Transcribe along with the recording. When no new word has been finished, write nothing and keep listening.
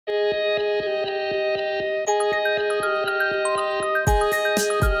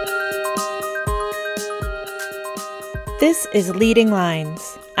This is Leading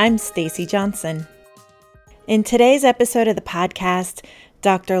Lines. I'm Stacy Johnson. In today's episode of the podcast,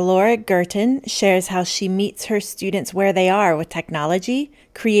 Dr. Laura Guertin shares how she meets her students where they are with technology,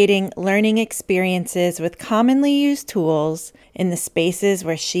 creating learning experiences with commonly used tools in the spaces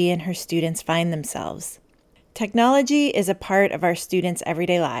where she and her students find themselves. Technology is a part of our students'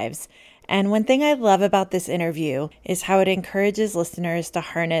 everyday lives, and one thing I love about this interview is how it encourages listeners to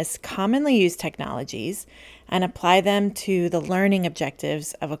harness commonly used technologies and apply them to the learning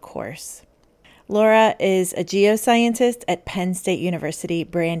objectives of a course. Laura is a geoscientist at Penn State University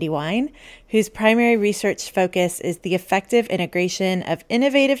Brandywine, whose primary research focus is the effective integration of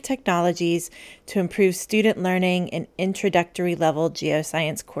innovative technologies to improve student learning in introductory level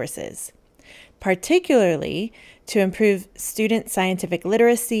geoscience courses, particularly to improve student scientific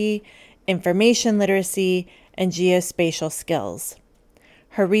literacy, information literacy, and geospatial skills.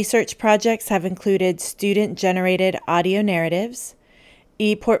 Her research projects have included student-generated audio narratives,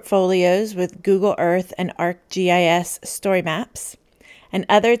 e-portfolios with Google Earth and ArcGIS story maps, and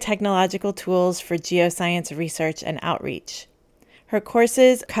other technological tools for geoscience research and outreach. Her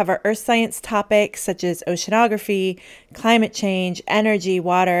courses cover earth science topics such as oceanography, climate change, energy,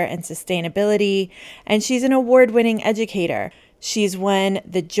 water, and sustainability, and she's an award-winning educator. She's won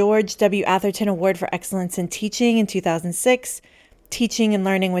the George W. Atherton Award for Excellence in Teaching in 2006, Teaching and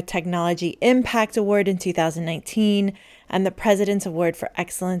Learning with Technology Impact Award in 2019, and the President's Award for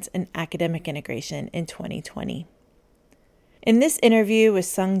Excellence in Academic Integration in 2020. In this interview with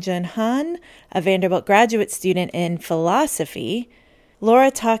Sungjun Han, a Vanderbilt graduate student in philosophy,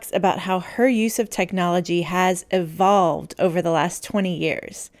 Laura talks about how her use of technology has evolved over the last 20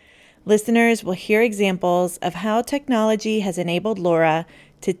 years. Listeners will hear examples of how technology has enabled Laura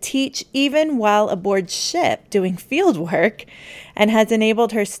to teach even while aboard ship doing field work, and has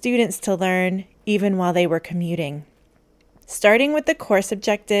enabled her students to learn even while they were commuting. Starting with the course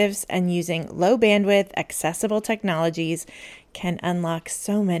objectives and using low bandwidth, accessible technologies can unlock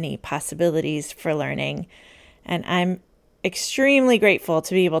so many possibilities for learning. And I'm extremely grateful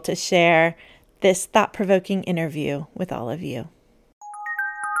to be able to share this thought-provoking interview with all of you.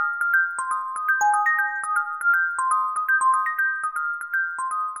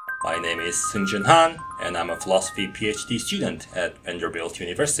 My name is Sungjun Han, and I'm a philosophy PhD student at Vanderbilt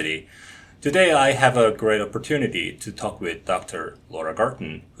University. Today, I have a great opportunity to talk with Dr. Laura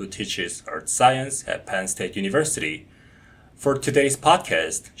Guertin, who teaches earth science at Penn State University. For today's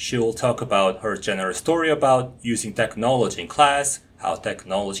podcast, she will talk about her general story about using technology in class, how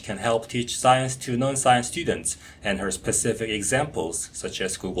technology can help teach science to non-science students, and her specific examples such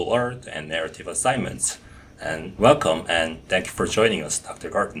as Google Earth and narrative assignments. And welcome, and thank you for joining us, Dr.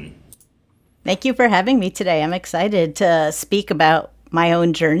 Guertin. Thank you for having me today. I'm excited to speak about my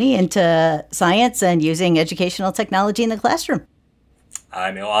own journey into science and using educational technology in the classroom.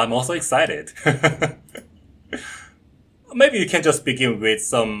 I'm also excited. Maybe you can just begin with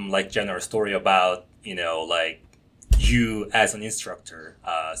some general story about, you as an instructor.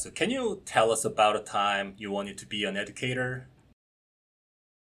 So can you tell us about a time you wanted to be an educator?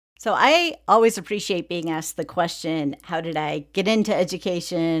 So I always appreciate being asked the question, how did I get into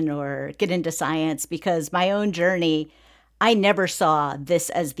education or get into science? Because my own journey, I never saw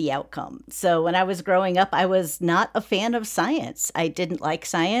this as the outcome. So when I was growing up, I was not a fan of science. I didn't like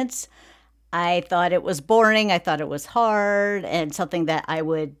science. I thought it was boring. I thought it was hard and something that I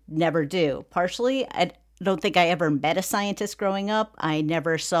would never do. Partially, I don't think I ever met a scientist growing up. I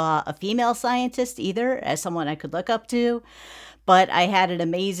never saw a female scientist either as someone I could look up to. But I had an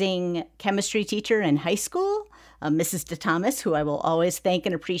amazing chemistry teacher in high school, Mrs. DeThomas, who I will always thank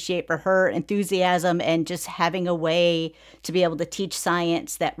and appreciate for her enthusiasm and just having a way to be able to teach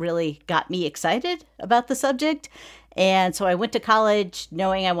science that really got me excited about the subject. And so I went to college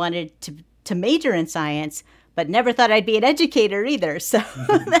knowing I wanted to major in science, but never thought I'd be an educator either. So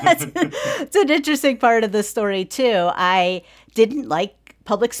it's an interesting part of the story, too. I didn't like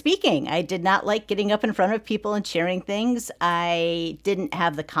public speaking. I did not like getting up in front of people and sharing things. I didn't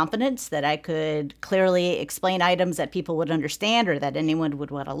have the confidence that I could clearly explain items that people would understand or that anyone would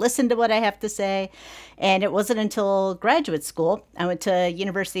want to listen to what I have to say. And it wasn't until graduate school, I went to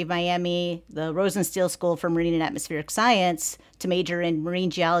University of Miami, the Rosenstiel School for Marine and Atmospheric Science, to major in marine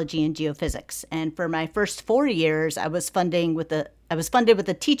geology and geophysics. And for my first 4 years, I was funded with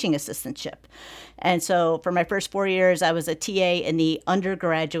a teaching assistantship. And so for my first 4 years, I was a TA in the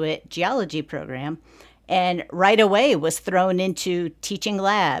undergraduate geology program, and right away was thrown into teaching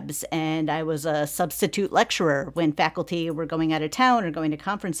labs. And I was a substitute lecturer when faculty were going out of town or going to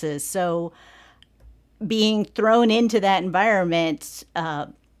conferences. So being thrown into that environment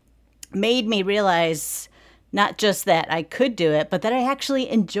made me realize Not just that I could do it, but that I actually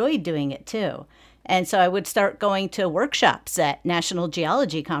enjoyed doing it too. And so I would start going to workshops at national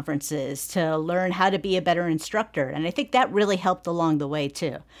geology conferences to learn how to be a better instructor. And I think that really helped along the way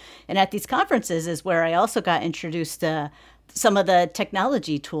too. And at these conferences is where I also got introduced to some of the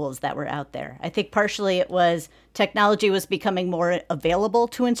technology tools that were out there. I think partially it was technology was becoming more available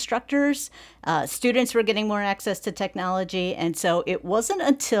to instructors. Students were getting more access to technology. And so it wasn't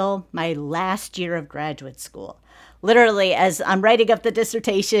until my last year of graduate school, literally as I'm writing up the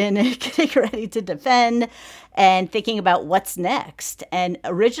dissertation and getting ready to defend and thinking about what's next. And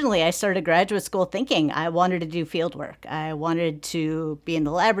originally I started graduate school thinking I wanted to do field work. I wanted to be in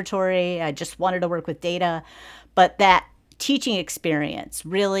the laboratory. I just wanted to work with data. But that teaching experience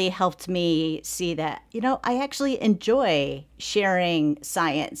really helped me see that, I actually enjoy sharing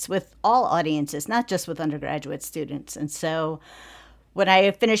science with all audiences, not just with undergraduate students. And so when I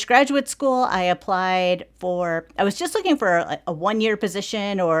finished graduate school, I was just looking for a one-year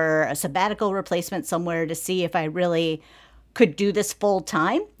position or a sabbatical replacement somewhere to see if I really could do this full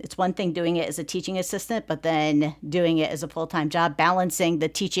time. It's one thing doing it as a teaching assistant, but then doing it as a full-time job, balancing the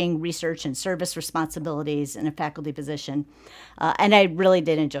teaching, research, and service responsibilities in a faculty position. And I really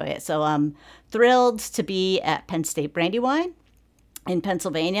did enjoy it. So I'm thrilled to be at Penn State Brandywine in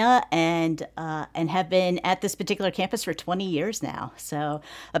Pennsylvania and have been at this particular campus for 20 years now. So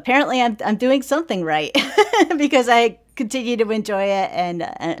apparently I'm doing something right because I continue to enjoy it and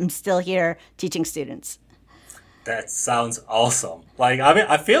I'm still here teaching students. That sounds awesome.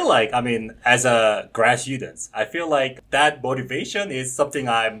 I feel like, as a grad student, I feel like that motivation is something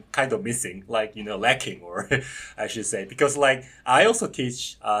I'm kind of missing, lacking, or I should say, because I also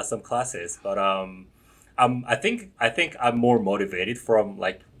teach some classes, but I think I'm more motivated from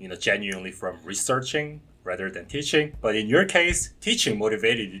genuinely from researching rather than teaching. But in your case, teaching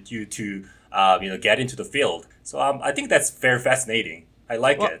motivated you to get into the field. So I think that's very fascinating. I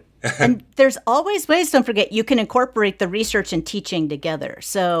like it. And there's always ways, don't forget, you can incorporate the research and teaching together.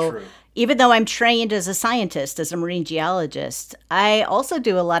 So True. Even though I'm trained as a scientist, as a marine geologist, I also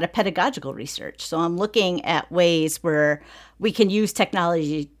do a lot of pedagogical research. So I'm looking at ways where we can use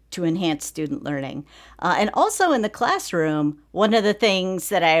technology to enhance student learning. And also in the classroom, one of the things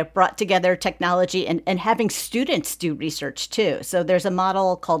that I brought together technology and having students do research too. So there's a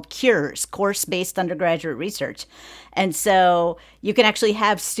model called CURES, Course-Based Undergraduate Research. And so you can actually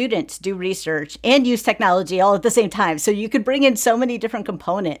have students do research and use technology all at the same time. So you could bring in so many different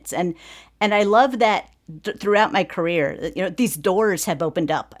components. And I love that throughout my career, these doors have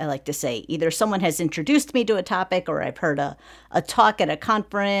opened up, I like to say. Either someone has introduced me to a topic or I've heard a talk at a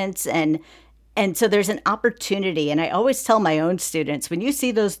conference. And so there's an opportunity. And I always tell my own students, when you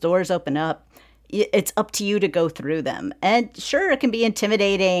see those doors open up, it's up to you to go through them. And sure, it can be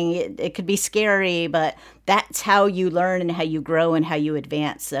intimidating. It could be scary, but that's how you learn and how you grow and how you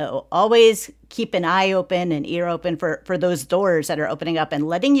advance. So always keep an eye open and ear open for those doors that are opening up and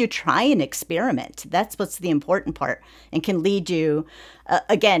letting you try and experiment. That's what's the important part and can lead you,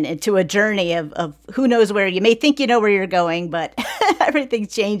 again, into a journey of who knows where. You may think you know where you're going, but everything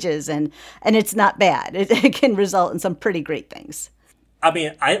changes and it's not bad. It can result in some pretty great things.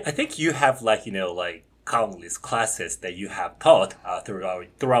 I think you have countless classes that you have taught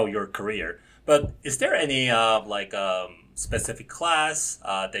throughout your career. But is there any specific class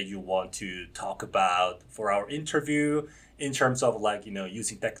that you want to talk about for our interview in terms of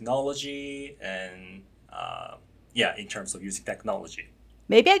using technology and in terms of using technology?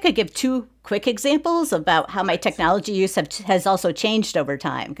 Maybe I could give two quick examples about how my technology use has also changed over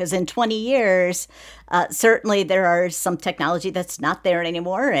time. Because in 20 years, certainly there are some technology that's not there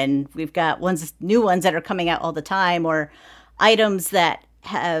anymore. And we've got new ones that are coming out all the time, or items that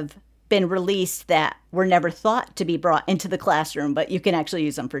have been released that were never thought to be brought into the classroom, but you can actually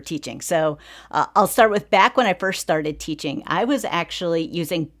use them for teaching. So I'll start with back when I first started teaching, I was actually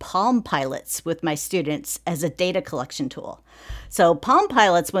using Palm Pilots with my students as a data collection tool. So Palm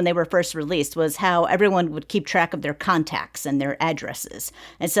Pilots, when they were first released, was how everyone would keep track of their contacts and their addresses.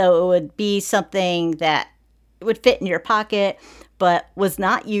 And so it would be something that would fit in your pocket, but was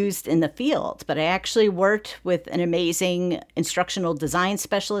not used in the field. But I actually worked with an amazing instructional design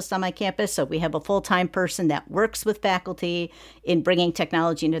specialist on my campus. So we have a full-time person that works with faculty in bringing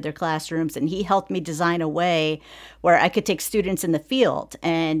technology into their classrooms. And he helped me design a way where I could take students in the field.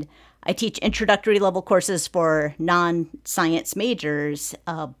 And I teach introductory level courses for non-science majors,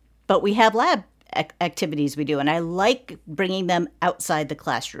 but we have lab activities we do. And I like bringing them outside the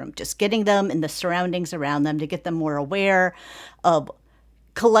classroom, just getting them in the surroundings around them to get them more aware of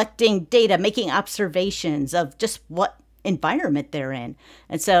collecting data, making observations of just what environment they're in.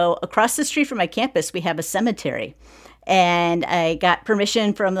 And so across the street from my campus, we have a cemetery. And I got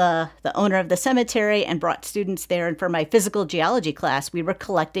permission from the owner of the cemetery and brought students there. And for my physical geology class, we were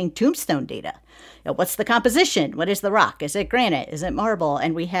collecting tombstone data. What's the composition? What is the rock? Is it granite? Is it marble?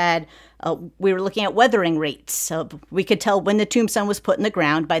 And we were looking at weathering rates. So we could tell when the tombstone was put in the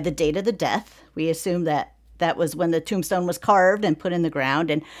ground by the date of the death. We assumed that was when the tombstone was carved and put in the ground,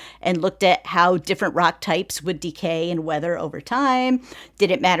 and looked at how different rock types would decay and weather over time.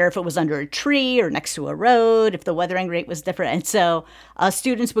 Didn't matter if it was under a tree or next to a road, if the weathering rate was different. And so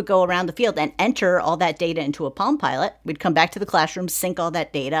students would go around the field and enter all that data into a Palm Pilot. We'd come back to the classroom, sync all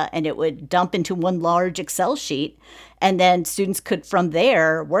that data, and it would dump into one large Excel sheet. And then students could, from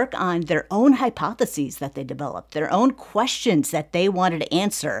there, work on their own hypotheses that they developed, their own questions that they wanted to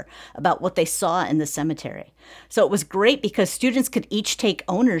answer about what they saw in the cemetery. So it was great because students could each take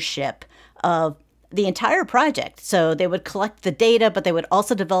ownership of the entire project. So they would collect the data, but they would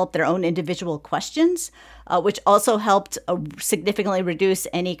also develop their own individual questions, which also helped significantly reduce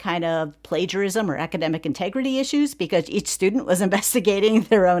any kind of plagiarism or academic integrity issues because each student was investigating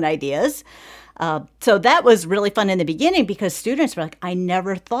their own ideas. So that was really fun in the beginning because students were like, I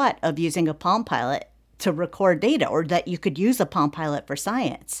never thought of using a Palm Pilot to record data, or that you could use a Palm Pilot for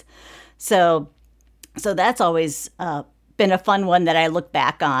science. So that's always been a fun one that I look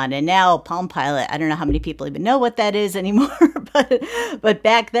back on. And now Palm Pilot, I don't know how many people even know what that is anymore, but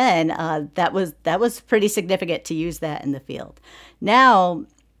back then that was pretty significant to use that in the field. Now,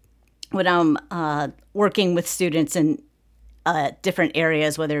 when I'm working with students in different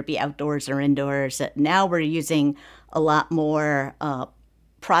areas, whether it be outdoors or indoors, now we're using a lot more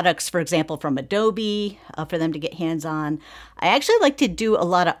products, for example, from Adobe for them to get hands-on. I actually like to do a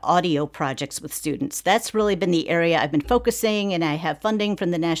lot of audio projects with students. That's really been the area I've been focusing, and I have funding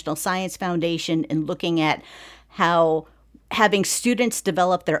from the National Science Foundation in looking at how having students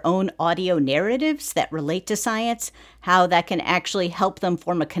develop their own audio narratives that relate to science, how that can actually help them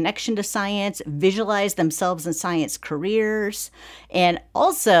form a connection to science, visualize themselves in science careers. And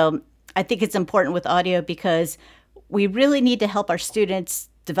also, I think it's important with audio because we really need to help our students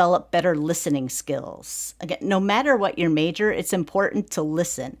develop better listening skills. Again, no matter what your major, it's important to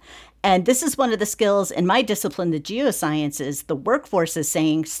listen. And this is one of the skills in my discipline, the geosciences. The workforce is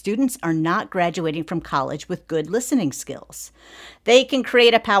saying students are not graduating from college with good listening skills. They can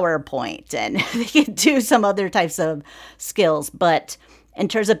create a PowerPoint and they can do some other types of skills, but in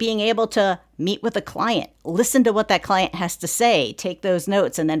terms of being able to meet with a client, listen to what that client has to say, take those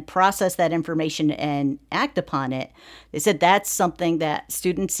notes, and then process that information and act upon it. They said that's something that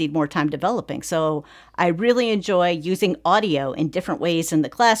students need more time developing. So I really enjoy using audio in different ways in the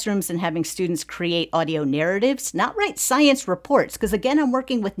classrooms and having students create audio narratives, not write science reports, because again, I'm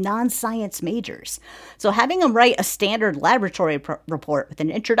working with non-science majors. So having them write a standard laboratory report with an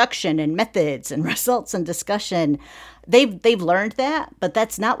introduction and methods and results and discussion, they've learned that, but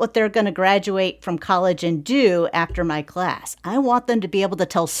that's not what they're going to graduate from college and do after my class. I want them to be able to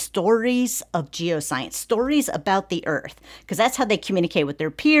tell stories of geoscience, stories about the Earth, because that's how they communicate with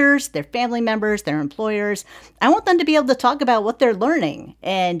their peers, their family members, their employers. I want them to be able to talk about what they're learning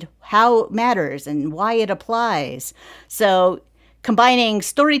and how it matters and why it applies. So combining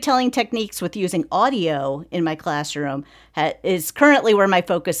storytelling techniques with using audio in my classroom is currently where my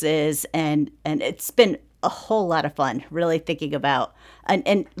focus is, and it's been a whole lot of fun really thinking about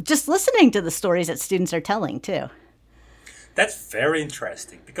and just listening to the stories that students are telling too. That's very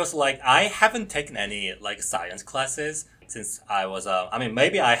interesting because I haven't taken any science classes since I was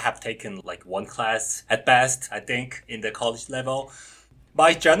maybe I have taken one class at best, I think, in the college level.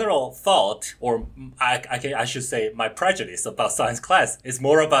 My general thought, or I should say my prejudice about science class is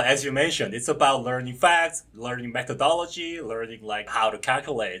more about, as you mentioned, it's about learning facts, learning methodology, learning how to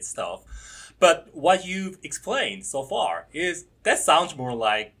calculate stuff. But what you've explained so far sounds more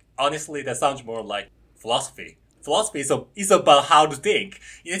like philosophy. Philosophy is about how to think.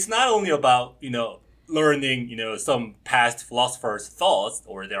 It's not only about, learning, some past philosophers' thoughts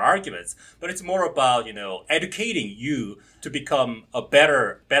or their arguments, but it's more about, educating you to become a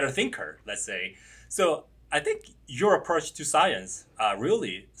better thinker, let's say. So I think your approach to science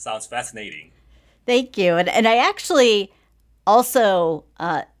really sounds fascinating. Thank you. And I actually also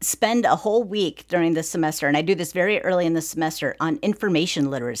spend a whole week during the semester, and I do this very early in the semester, on information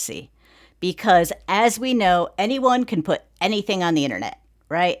literacy. Because as we know, anyone can put anything on the internet,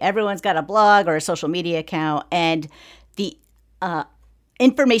 right? Everyone's got a blog or a social media account. And the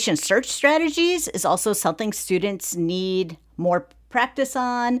information search strategies is also something students need more practice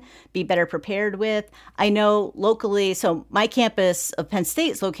on, be better prepared with. I know locally, so my campus of Penn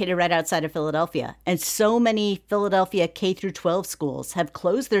State is located right outside of Philadelphia, and so many Philadelphia K through 12 schools have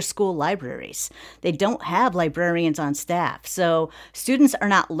closed their school libraries. They don't have librarians on staff. So students are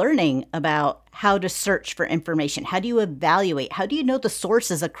not learning about how to search for information. How do you evaluate? How do you know the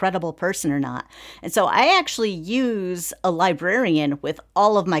source is a credible person or not? And so I actually use a librarian with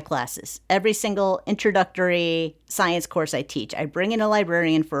all of my classes. Every single introductory science course I teach, I bring in a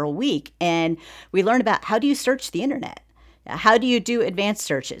librarian for a week and we learn about how do you search the internet? How do you do advanced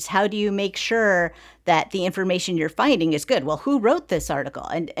searches? How do you make sure that the information you're finding is good? Well, who wrote this article?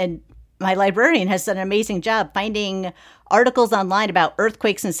 And my librarian has done an amazing job finding articles online about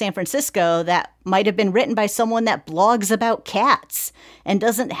earthquakes in San Francisco that might have been written by someone that blogs about cats and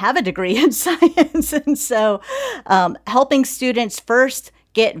doesn't have a degree in science. And so helping students first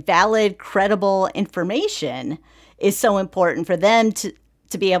get valid, credible information is so important for them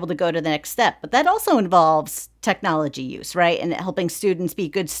to be able to go to the next step. But that also involves technology use, right? And helping students be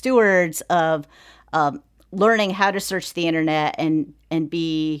good stewards of learning how to search the internet and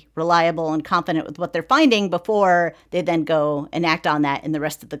be reliable and confident with what they're finding before they then go and act on that in the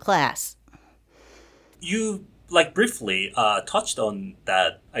rest of the class. You briefly touched on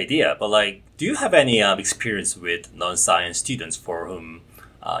that idea, but do you have any experience with non-science students for whom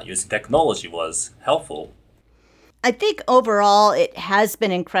using technology was helpful? I think overall it has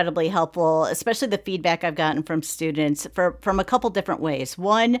been incredibly helpful, especially the feedback I've gotten from students from a couple different ways.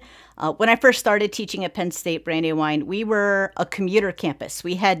 One, when I first started teaching at Penn State Brandywine, we were a commuter campus.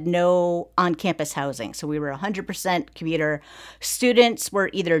 We had no on-campus housing, so we were 100% commuter. Students were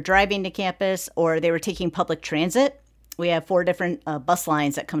either driving to campus or they were taking public transit. We have 4 different bus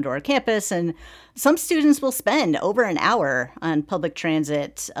lines that come to our campus, and some students will spend over an hour on public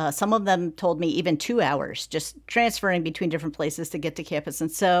transit. Some of them told me even 2 hours just transferring between different places to get to campus.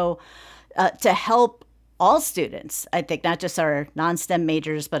 And so to help all students, I think not just our non-STEM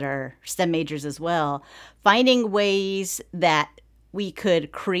majors, but our STEM majors as well, finding ways that we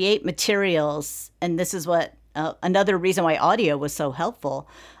could create materials, and this is what another reason why audio was so helpful,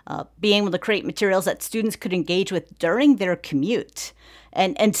 being able to create materials that students could engage with during their commute.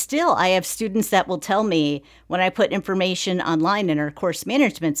 And still, I have students that will tell me when I put information online in our course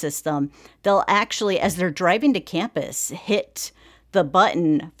management system, they'll actually, as they're driving to campus, hit the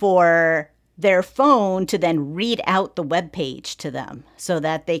button for their phone to then read out the web page to them so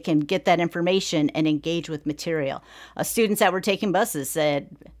that they can get that information and engage with material. Students that were taking buses said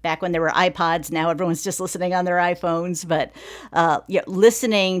back when there were iPods, now everyone's just listening on their iPhones, but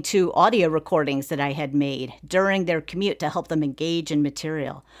listening to audio recordings that I had made during their commute to help them engage in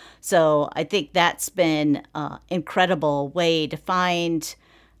material. So I think that's been an incredible way to find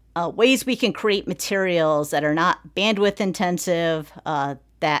ways we can create materials that are not bandwidth intensive,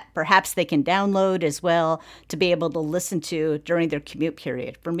 that perhaps they can download as well to be able to listen to during their commute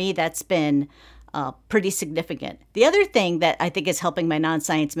period. For me, that's been pretty significant. The other thing that I think is helping my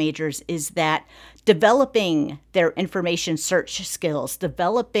non-science majors is that developing their information search skills,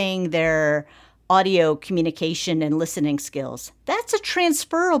 developing their audio communication and listening skills, that's a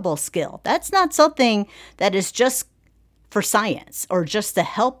transferable skill. That's not something that is just for science or just to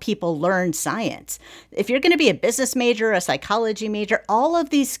help people learn science. If you're going to be a business major, a psychology major, all of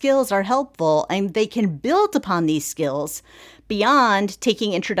these skills are helpful and they can build upon these skills beyond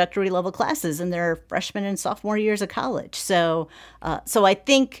taking introductory level classes in their freshman and sophomore years of college. So I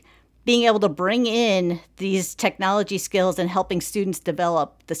think being able to bring in these technology skills and helping students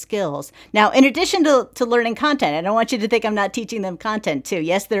develop the skills. Now, in addition to learning content, I don't want you to think I'm not teaching them content too.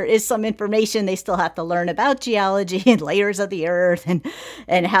 Yes, there is some information they still have to learn about geology and layers of the earth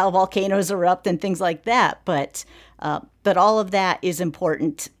and how volcanoes erupt and things like that. But all of that is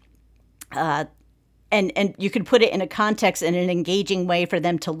important. And you can put it in a context in an engaging way for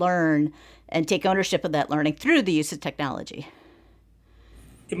them to learn and take ownership of that learning through the use of technology.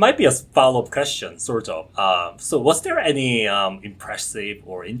 It might be a follow-up question, sort of. So was there any impressive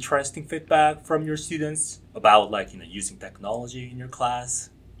or interesting feedback from your students about using technology in your class?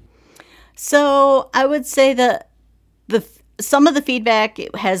 So I would say that some of the feedback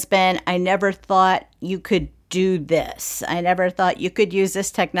has been, I never thought you could do this. I never thought you could use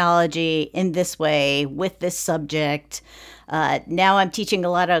this technology in this way with this subject. Now I'm teaching a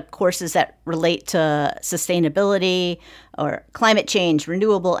lot of courses that relate to sustainability or climate change,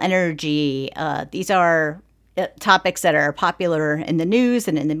 renewable energy. These are topics that are popular in the news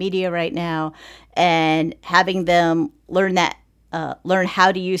and in the media right now. And having them learn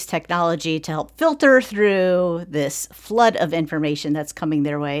how to use technology to help filter through this flood of information that's coming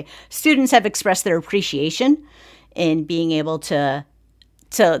their way. Students have expressed their appreciation in being able to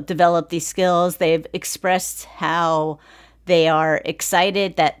to develop these skills. They've expressed how they are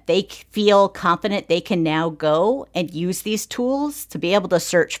excited that they feel confident they can now go and use these tools to be able to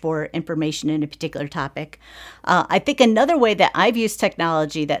search for information in a particular topic. I think another way that I've used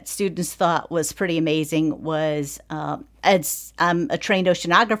technology that students thought was pretty amazing was as I'm a trained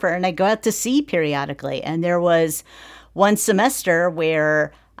oceanographer and I go out to sea periodically. And there was one semester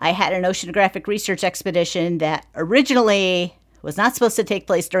where I had an oceanographic research expedition that originally was not supposed to take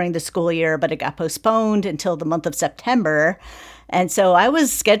place during the school year, but it got postponed until the month of September. And so I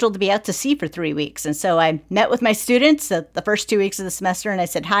was scheduled to be out to sea for 3 weeks. And so I met with my students the first 2 weeks of the semester, and I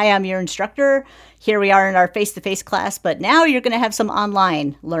said, hi, I'm your instructor. Here we are in our face-to-face class, but now you're going to have some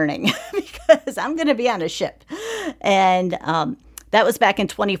online learning because I'm going to be on a ship. And that was back in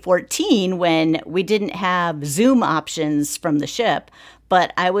 2014 when we didn't have Zoom options from the ship,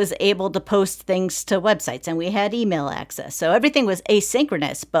 but I was able to post things to websites and we had email access. So everything was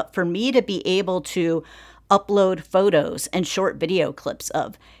asynchronous. But for me to be able to upload photos and short video clips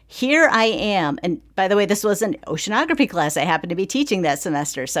of here I am. And by the way, this was an oceanography class I happened to be teaching that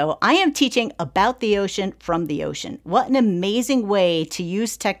semester. So I am teaching about the ocean from the ocean. What an amazing way to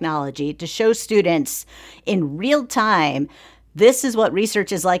use technology to show students in real time this is what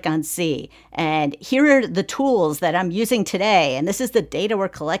research is like on sea. And here are the tools that I'm using today. And this is the data we're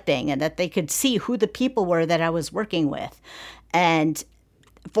collecting, and that they could see who the people were that I was working with. And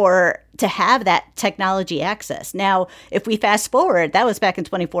to have that technology access. Now, if we fast forward, that was back in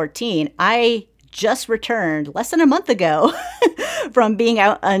 2014. I just returned less than a month ago from being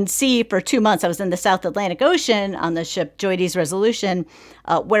out on sea for 2 months. I was in the South Atlantic Ocean on the ship JOIDES Resolution,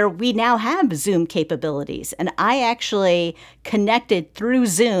 where we now have Zoom capabilities. And I actually connected through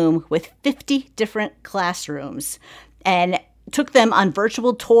Zoom with 50 different classrooms and took them on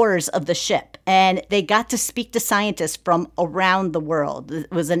virtual tours of the ship. And they got to speak to scientists from around the world.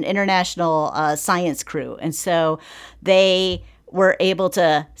 It was an international science crew. And so they were able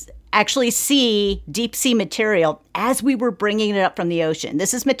to actually see deep sea material as we were bringing it up from the ocean.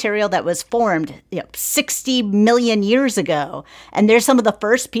 This is material that was formed 60 million years ago. And they're some of the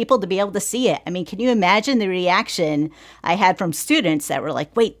first people to be able to see it. I mean, can you imagine the reaction I had from students that were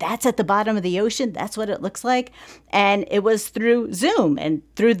like, wait, that's at the bottom of the ocean? That's what it looks like? And it was through Zoom and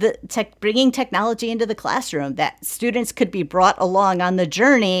through the bringing technology into the classroom that students could be brought along on the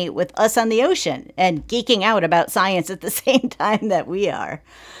journey with us on the ocean and geeking out about science at the same time that we are.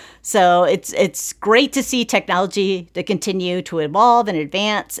 So it's great to see technology to continue to evolve and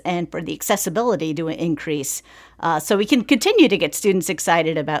advance and for the accessibility to increase so we can continue to get students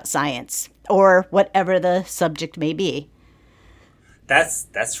excited about science or whatever the subject may be.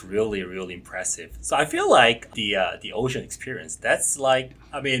 That's really, really impressive. So I feel like the ocean experience, that's like,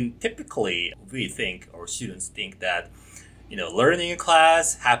 I mean, typically we think, or students think that, learning in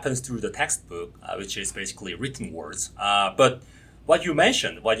class happens through the textbook, which is basically written words. But what you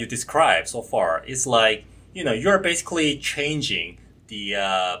mentioned, what you described so far is like, you're basically changing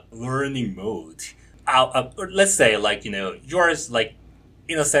the learning mode. Let's say like, yours like,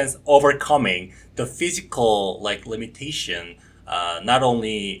 in a sense, overcoming the physical like limitation, not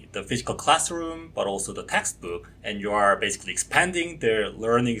only the physical classroom, but also the textbook. And you are basically expanding their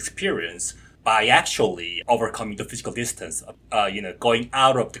learning experience by actually overcoming the physical distance, going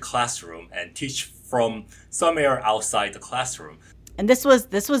out of the classroom and teach from somewhere outside the classroom. And this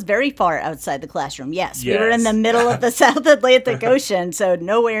was very far outside the classroom. Yes. We were in the middle of the South Atlantic Ocean, so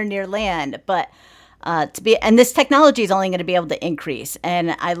nowhere near land. But and this technology is only going to be able to increase.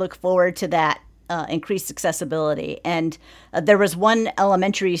 And I look forward to that increased accessibility. And there was one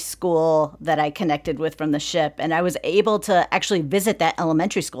elementary school that I connected with from the ship, and I was able to actually visit that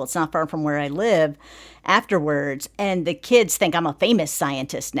elementary school. It's not far from where I live afterwards. And the kids think I'm a famous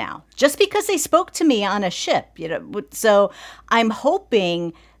scientist now just because they spoke to me on a ship. So I'm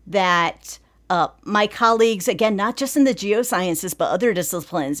hoping that my colleagues, again, not just in the geosciences, but other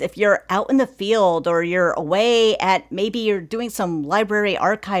disciplines, if you're out in the field or you're away at, maybe you're doing some library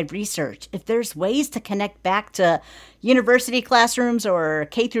archive research, if there's ways to connect back to university classrooms or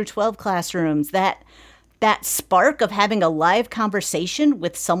K through 12 classrooms, that spark of having a live conversation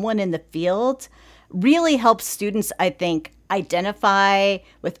with someone in the field really helps students, I think, identify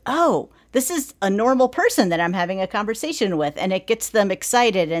with, oh, this is a normal person that I'm having a conversation with, and it gets them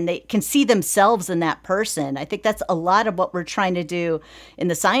excited and they can see themselves in that person. I think that's a lot of what we're trying to do in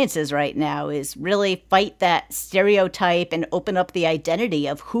the sciences right now, is really fight that stereotype and open up the identity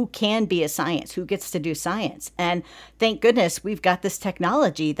of who can be a science, who gets to do science. And thank goodness we've got this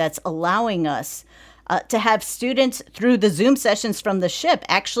technology that's allowing us to have students through the Zoom sessions from the ship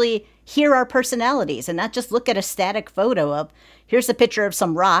actually hear our personalities and not just look at a static photo of, here's a picture of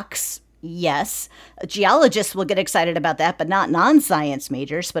some rocks. Yes, geologists will get excited about that, but not non-science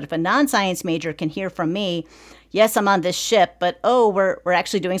majors. But if a non-science major can hear from me, yes, I'm on this ship, but we're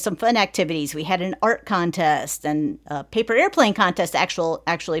actually doing some fun activities. We had an art contest and a paper airplane contest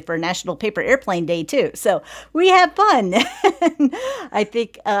actually for National Paper Airplane Day too. So we have fun. I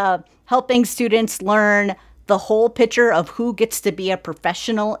think helping students learn the whole picture of who gets to be a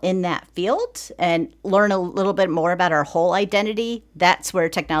professional in that field and learn a little bit more about our whole identity, that's where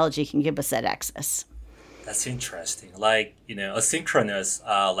technology can give us that access. That's interesting. Like, asynchronous,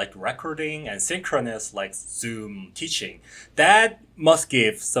 like recording and synchronous, like Zoom teaching, that must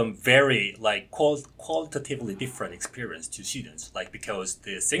give some very like qualitatively different experience to students. Like, because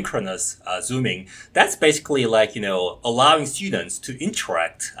the synchronous Zooming, that's basically like, allowing students to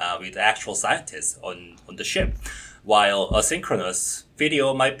interact with actual scientists on the ship. While asynchronous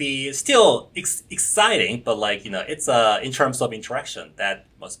video might be still exciting, but like, it's in terms of interaction, that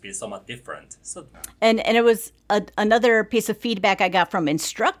must be somewhat different. So, and it was another piece of feedback I got from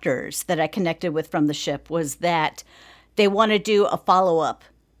instructors that I connected with from the ship was that they want to do a follow-up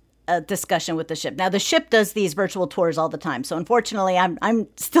discussion with the ship. Now, the ship does these virtual tours all the time. So unfortunately, I'm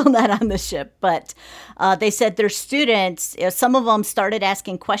still not on the ship, but they said their students, some of them started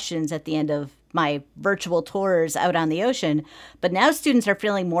asking questions at the end of my virtual tours out on the ocean, but now students are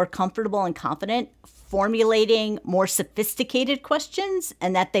feeling more comfortable and confident formulating more sophisticated questions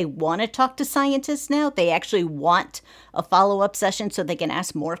and that they want to talk to scientists now. They actually want a follow-up session so they can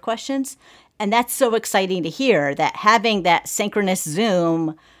ask more questions. And that's so exciting to hear, that having that synchronous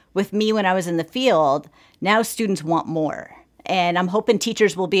Zoom with me when I was in the field, now students want more. And I'm hoping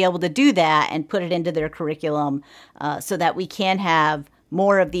teachers will be able to do that and put it into their curriculum so that we can have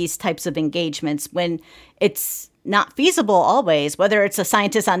more of these types of engagements when it's not feasible always, whether it's a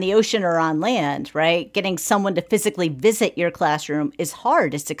scientist on the ocean or on land, right? Getting someone to physically visit your classroom is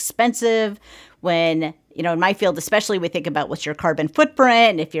hard. It's expensive. When, in my field, especially, we think about what's your carbon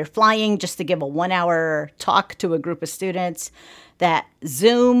footprint. If you're flying just to give a 1-hour talk to a group of students, that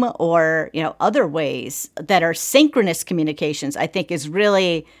Zoom or, other ways that are synchronous communications, I think is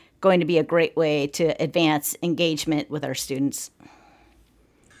really going to be a great way to advance engagement with our students.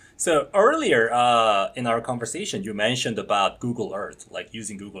 So earlier in our conversation, you mentioned about Google Earth, like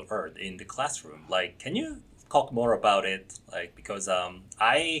using Google Earth in the classroom. Like, can you talk more about it? Like, because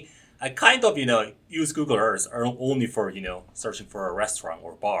I kind of, use Google Earth only for, searching for a restaurant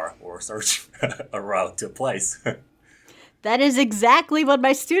or bar or search a route to a place. That is exactly what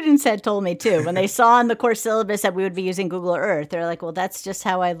my students had told me, too. When they saw in the course syllabus that we would be using Google Earth, they're like, well, that's just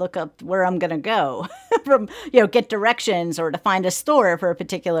how I look up where I'm going to go from, get directions or to find a store for a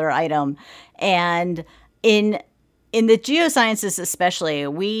particular item. And in the geosciences especially,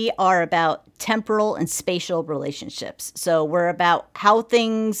 we are about temporal and spatial relationships. So we're about how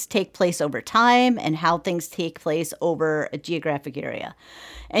things take place over time and how things take place over a geographic area.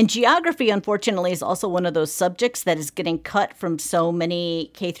 And geography, unfortunately, is also one of those subjects that is getting cut from so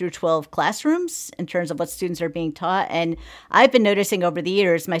many K through 12 classrooms in terms of what students are being taught. And I've been noticing over the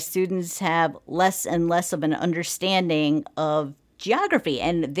years, my students have less and less of an understanding of geography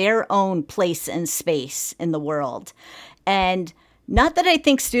and their own place and space in the world. And not that I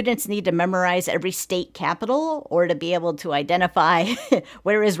think students need to memorize every state capital or to be able to identify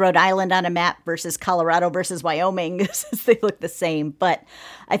where is Rhode Island on a map versus Colorado versus Wyoming, since they look the same. But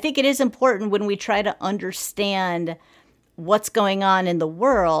I think it is important when we try to understand what's going on in the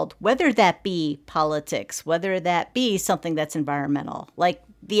world, whether that be politics, whether that be something that's environmental. Like,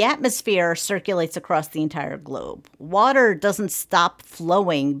 the atmosphere circulates across the entire globe. Water doesn't stop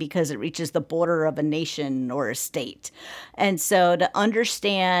flowing because it reaches the border of a nation or a state. And so to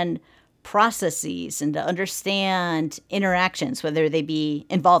understand processes and to understand interactions, whether they be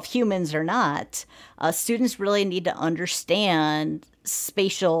involve humans or not, students really need to understand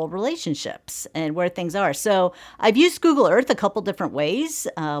spatial relationships and where things are. So I've used Google Earth a couple different ways.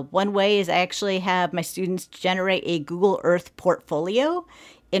 One way is I actually have my students generate a Google Earth portfolio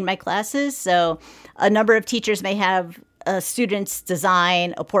in my classes. So a number of teachers may have students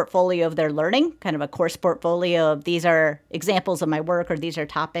design a portfolio of their learning, kind of a course portfolio of these are examples of my work or these are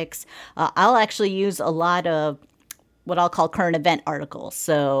topics. I'll actually use a lot of what I'll call current event articles.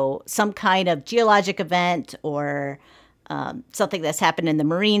 So some kind of geologic event or something that's happened in the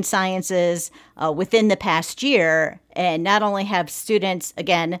marine sciences within the past year, and not only have students,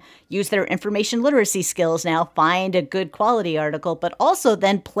 again, use their information literacy skills now, find a good quality article, but also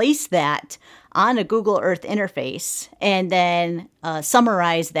then place that on a Google Earth interface and then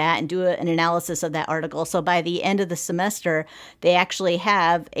summarize that and do an analysis of that article. So by the end of the semester, they actually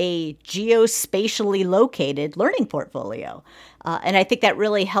have a geospatially located learning portfolio. And I think that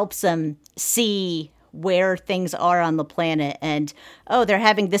really helps them see where things are on the planet and, oh, they're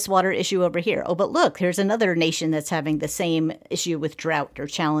having this water issue over here. Oh, but look, here's another nation that's having the same issue with drought or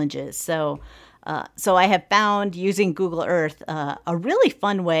challenges. So I have found using Google Earth a really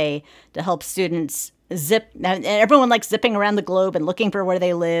fun way to help students zip. Now, everyone likes zipping around the globe and looking for where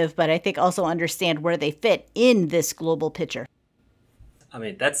they live, but I think also understand where they fit in this global picture. I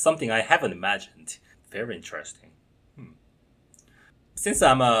mean, that's something I haven't imagined. Very interesting. Since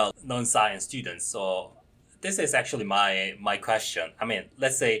I'm a non-science student, so this is actually my question. I mean,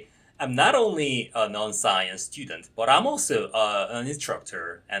 let's say I'm not only a non-science student, but I'm also an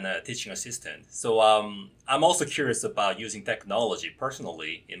instructor and a teaching assistant. So I'm also curious about using technology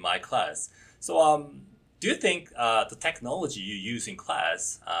personally in my class. So do you think the technology you use in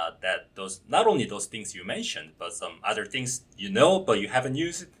class, that those not only those things you mentioned, but some other things you know but you haven't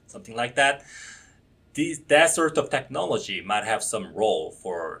used, something like that, that sort of technology might have some role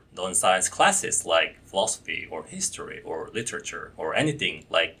for non-science classes like philosophy or history or literature or anything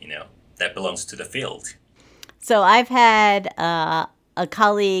like, that belongs to the field? So I've had a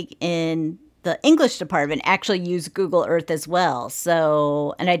colleague in the English department actually use Google Earth as well.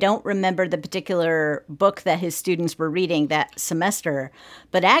 So, and I don't remember the particular book that his students were reading that semester,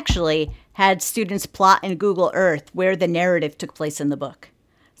 but actually had students plot in Google Earth where the narrative took place in the book,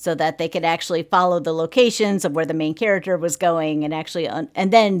 so that they could actually follow the locations of where the main character was going and actually,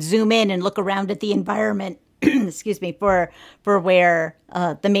 and then zoom in and look around at the environment, excuse me, for where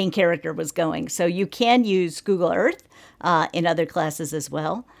the main character was going. So you can use Google Earth in other classes as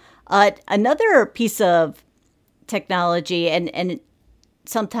well. Another piece of technology, and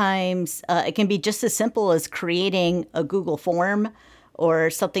sometimes it can be just as simple as creating a Google form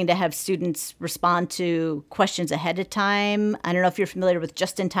or something to have students respond to questions ahead of time. I don't know if you're familiar with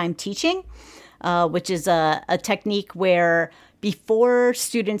just-in-time teaching, which is a technique where before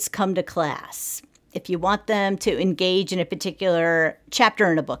students come to class, if you want them to engage in a particular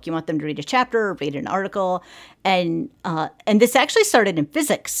chapter in a book, you want them to read a chapter or read an article. And this actually started in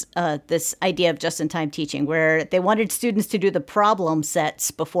physics, this idea of just-in-time teaching, where they wanted students to do the problem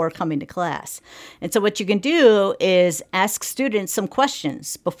sets before coming to class. And so what you can do is ask students some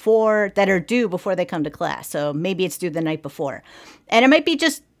questions that are due before they come to class. So maybe it's due the night before. And it might be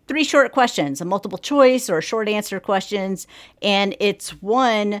just 3 short questions, a multiple choice or short answer questions. And it's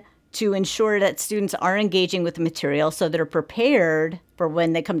one to ensure that students are engaging with the material so they're prepared for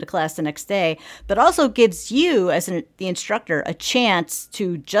when they come to class the next day, but also gives you, as the instructor, a chance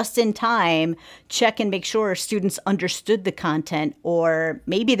to just in time check and make sure students understood the content, or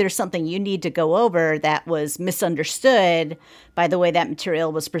maybe there's something you need to go over that was misunderstood by the way that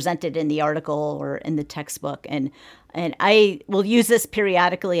material was presented in the article or in the textbook. And I will use this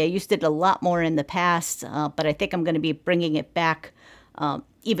periodically. I used it a lot more in the past, but I think I'm going to be bringing it back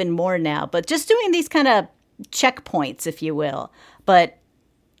even more now. But just doing these kind of checkpoints, if you will, but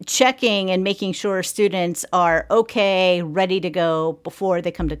checking and making sure students are okay, ready to go before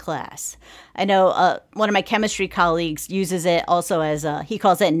they come to class. I know one of my chemistry colleagues uses it also as he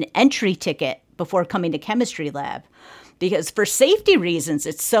calls it an entry ticket before coming to chemistry lab. Because for safety reasons,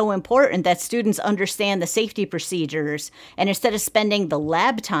 it's so important that students understand the safety procedures. And instead of spending the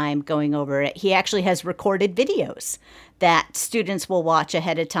lab time going over it, he actually has recorded videos that students will watch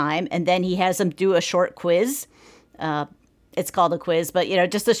ahead of time. And then he has them do a short quiz. It's called a quiz, but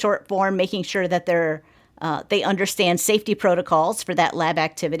just a short form, making sure that they understand safety protocols for that lab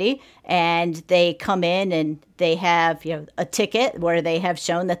activity, and they come in and they have a ticket where they have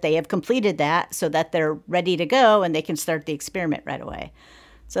shown that they have completed that, so that they're ready to go and they can start the experiment right away.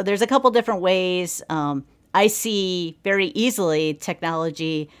 So there's a couple different ways. I see very easily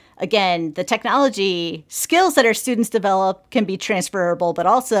technology. Again, the technology skills that our students develop can be transferable, but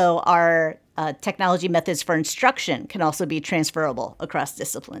also our technology methods for instruction can also be transferable across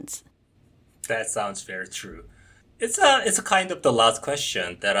disciplines. That sounds very true. It's a kind of the last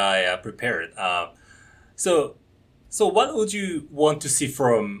question that I prepared. So what would you want to see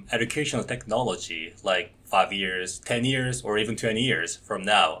from educational technology, like 5 years, 10 years, or even 20 years from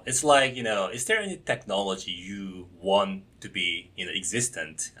now? It's like, is there any technology you want to be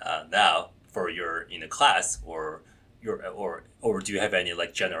existent now for your class or or do you have any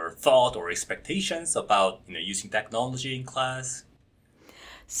like general thought or expectations about using technology in class?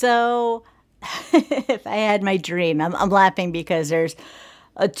 So, if I had my dream, I'm laughing because there's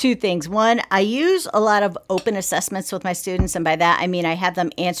two things. One, I use a lot of open assessments with my students. And by that, I mean I have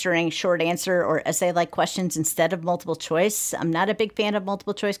them answering short answer or essay like questions instead of multiple choice. I'm not a big fan of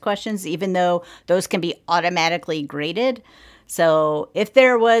multiple choice questions, even though those can be automatically graded. So if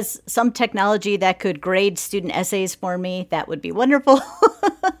there was some technology that could grade student essays for me, that would be wonderful.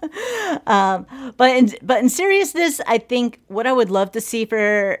 But in seriousness, I think what I would love to see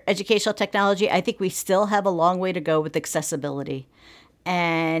for educational technology, I think we still have a long way to go with accessibility.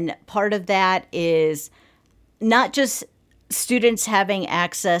 And part of that is not just students having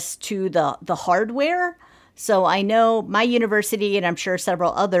access to the hardware. So I know my university, and I'm sure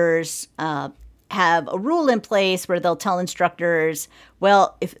several others, have a rule in place where they'll tell instructors,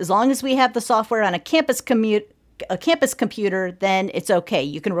 well, as long as we have the software on a campus computer, then it's okay.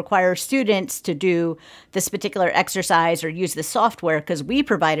 You can require students to do this particular exercise or use the software because we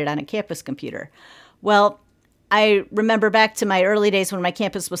provide it on a campus computer. Well, I remember back to my early days when my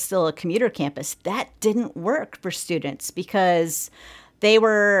campus was still a commuter campus. That didn't work for students because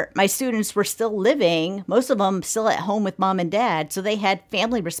my students were still living, most of them still at home with mom and dad. So they had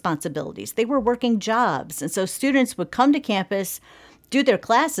family responsibilities. They were working jobs. And so students would come to campus, do their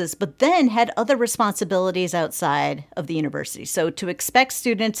classes, but then had other responsibilities outside of the university. So to expect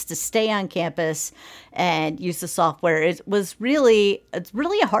students to stay on campus and use the software, it's really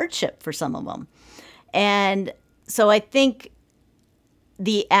a hardship for some of them. And so I think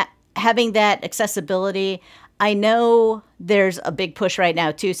having that accessibility, I know there's a big push right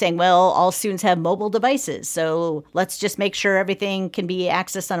now too saying, well, all students have mobile devices. So let's just make sure everything can be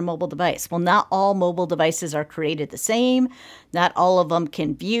accessed on a mobile device. Well, not all mobile devices are created the same. Not all of them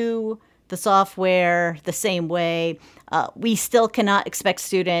can view the software the same way. We still cannot expect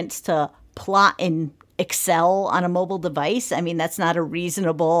students to plot in Excel on a mobile device. I mean, that's not a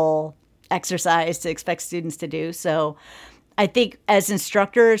reasonable exercise to expect students to do. So I think as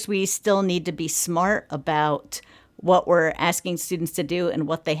instructors, we still need to be smart about what we're asking students to do and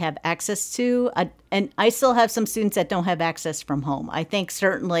what they have access to. And I still have some students that don't have access from home. I think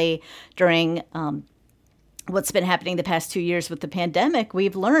certainly during what's been happening the past 2 years with the pandemic,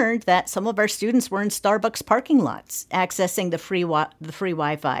 we've learned that some of our students were in Starbucks parking lots accessing the free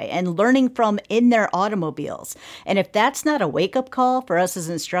Wi-Fi and learning from in their automobiles. And if that's not a wake-up call for us as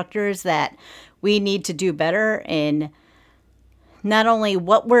instructors that we need to do better in not only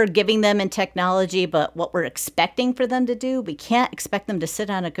what we're giving them in technology, but what we're expecting for them to do. We can't expect them to sit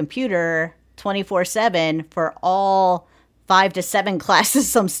on a computer 24/7 for all 5 to 7 classes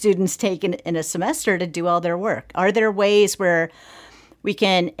some students take in a semester to do all their work. Are there ways where we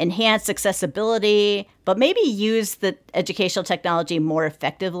can enhance accessibility, but maybe use the educational technology more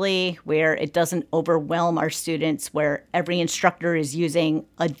effectively, where it doesn't overwhelm our students, where every instructor is using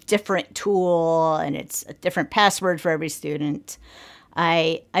a different tool and it's a different password for every student?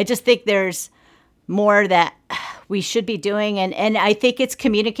 I just think there's more that we should be doing. And I think it's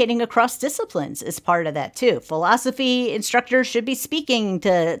communicating across disciplines is part of that too. Philosophy instructors should be speaking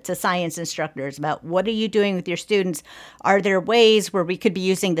to science instructors about what are you doing with your students? Are there ways where we could be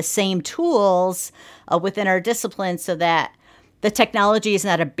using the same tools within our discipline so that the technology is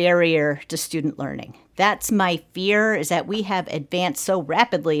not a barrier to student learning? That's my fear, is that we have advanced so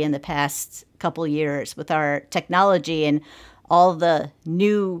rapidly in the past couple years with our technology and all the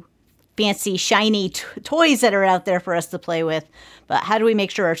new fancy, shiny toys that are out there for us to play with. But how do we make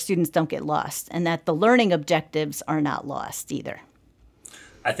sure our students don't get lost and that the learning objectives are not lost either?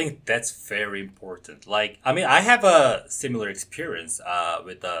 I think that's very important. I have a similar experience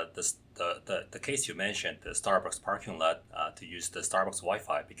with the case you mentioned, the Starbucks parking lot, to use the Starbucks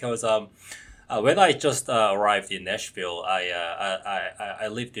Wi-Fi, because when I just arrived in Nashville, I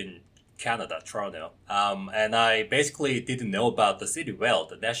lived in Canada, Toronto, and I basically didn't know about the city well,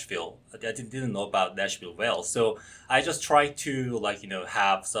 the Nashville. I didn't know about Nashville well, so I just tried to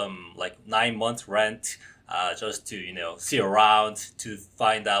have some 9 month rent, just to see around to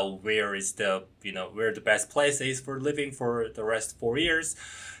find out where the best place is for living for the rest 4 years.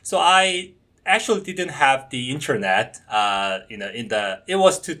 So I actually didn't have the internet. It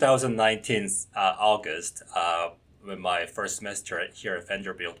was 2019 August. When my first semester here at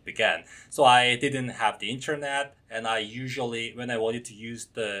Vanderbilt began. So I didn't have the internet, and I usually, when I wanted to use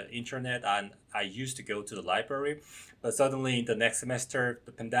the internet, I used to go to the library. But suddenly in the next semester,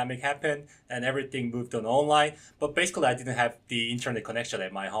 the pandemic happened and everything moved on online. But basically I didn't have the internet connection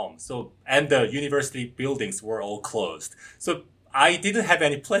at my home. And the university buildings were all closed. So I didn't have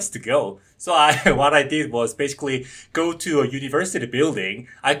any place to go. So what I did was basically go to a university building.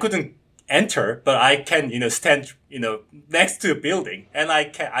 I couldn't enter, but I can, stand, next to a building, and I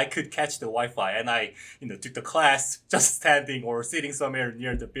could catch the Wi-Fi, and I, took the class just standing or sitting somewhere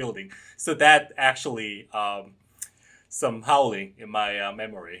near the building. So that actually, some howling in my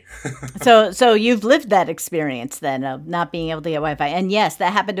memory. So you've lived that experience then of not being able to get Wi-Fi. And yes,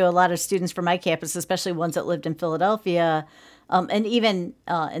 that happened to a lot of students from my campus, especially ones that lived in Philadelphia, and even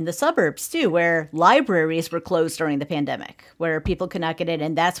in the suburbs too, where libraries were closed during the pandemic, where people could not get in.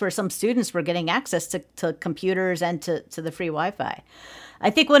 And that's where some students were getting access to computers and to the free Wi-Fi. I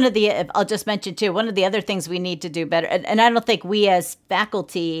think I'll just mention too, one of the other things we need to do better, and I don't think we as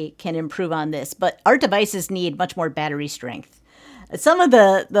faculty can improve on this, but our devices need much more battery strength. Some of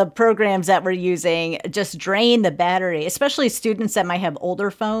the programs that we're using just drain the battery, especially students that might have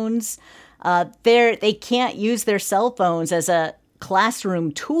older phones. They can't use their cell phones as a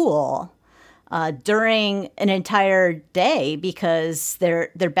classroom tool during an entire day because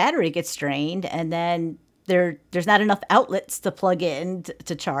their battery gets drained, and then there's not enough outlets to plug in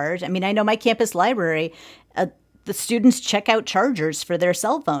to charge. I mean, I know my campus library, the students check out chargers for their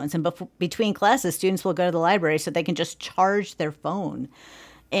cell phones, and between classes, students will go to the library so they can just charge their phone.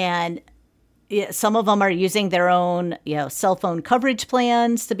 And some of them are using their own, cell phone coverage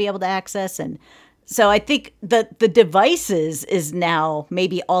plans to be able to access. And so I think the devices is now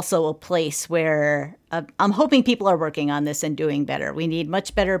maybe also a place where I'm hoping people are working on this and doing better. We need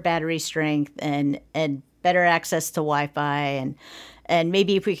much better battery strength and better access to Wi-Fi, and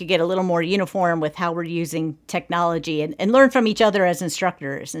maybe if we could get a little more uniform with how we're using technology and learn from each other as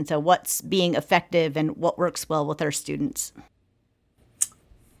instructors. And so what's being effective and what works well with our students.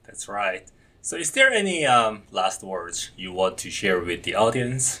 That's right. So is there any last words you want to share with the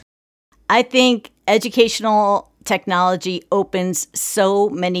audience? I think educational technology opens so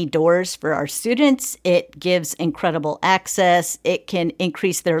many doors for our students. It gives incredible access. It can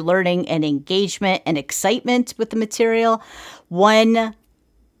increase their learning and engagement and excitement with the material. One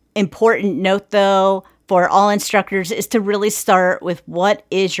important note, though, for all instructors is to really start with what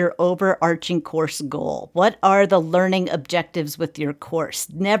is your overarching course goal? What are the learning objectives with your course?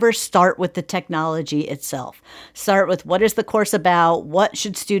 Never start with the technology itself. Start with what is the course about? What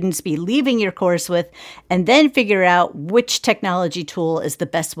should students be leaving your course with? And then figure out which technology tool is the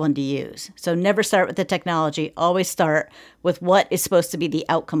best one to use. So never start with the technology. Always start with what is supposed to be the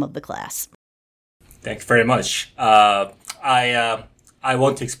outcome of the class. Thanks very much. I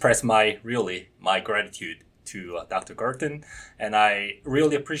want to express my gratitude to Dr. Garten, and I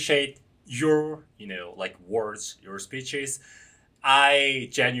really appreciate your, words, your speeches. I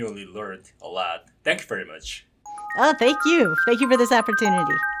genuinely learned a lot. Thank you very much. Oh, thank you. Thank you for this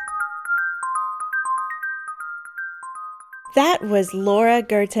opportunity. That was Laura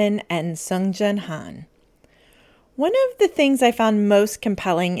Gerten and Sungjun Han. One of the things I found most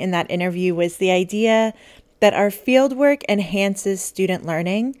compelling in that interview was the idea that our fieldwork enhances student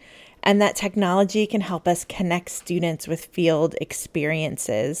learning and that technology can help us connect students with field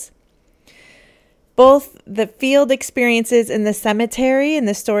experiences. Both the field experiences in the cemetery and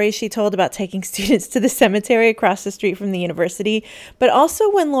the story she told about taking students to the cemetery across the street from the university, but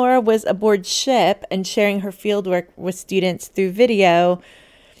also when Laura was aboard ship and sharing her fieldwork with students through video,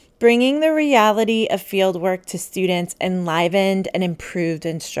 bringing the reality of fieldwork to students enlivened and improved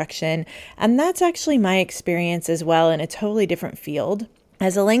instruction. And that's actually my experience as well in a totally different field.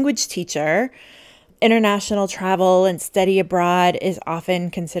 As a language teacher, international travel and study abroad is often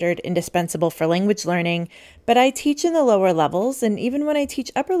considered indispensable for language learning, but I teach in the lower levels, and even when I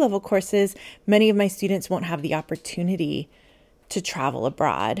teach upper level courses, many of my students won't have the opportunity to travel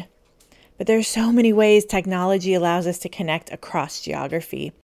abroad. But there are so many ways technology allows us to connect across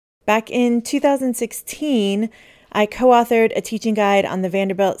geography. Back in 2016, I co-authored a teaching guide on the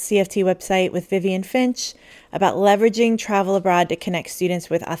Vanderbilt CFT website with Vivian Finch about leveraging travel abroad to connect students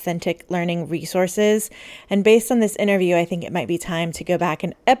with authentic learning resources. And based on this interview, I think it might be time to go back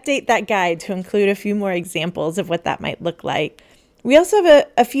and update that guide to include a few more examples of what that might look like. We also have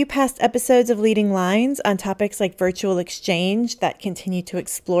a few past episodes of Leading Lines on topics like virtual exchange that continue to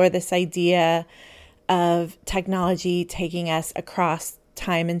explore this idea of technology taking us across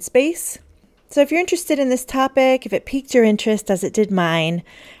time and space. So if you're interested in this topic, if it piqued your interest as it did mine,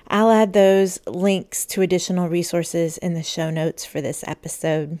 I'll add those links to additional resources in the show notes for this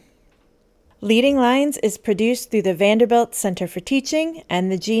episode. Leading Lines is produced through the Vanderbilt Center for Teaching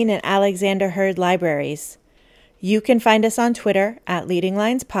and the Jean and Alexander Hurd Libraries. You can find us on Twitter at Leading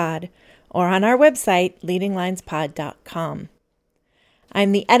Lines Pod or on our website, leadinglinesPod.com.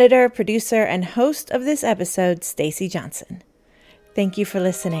 I'm the editor, producer, and host of this episode, Stacy Johnson. Thank you for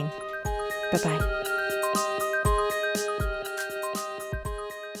listening. Bye-bye.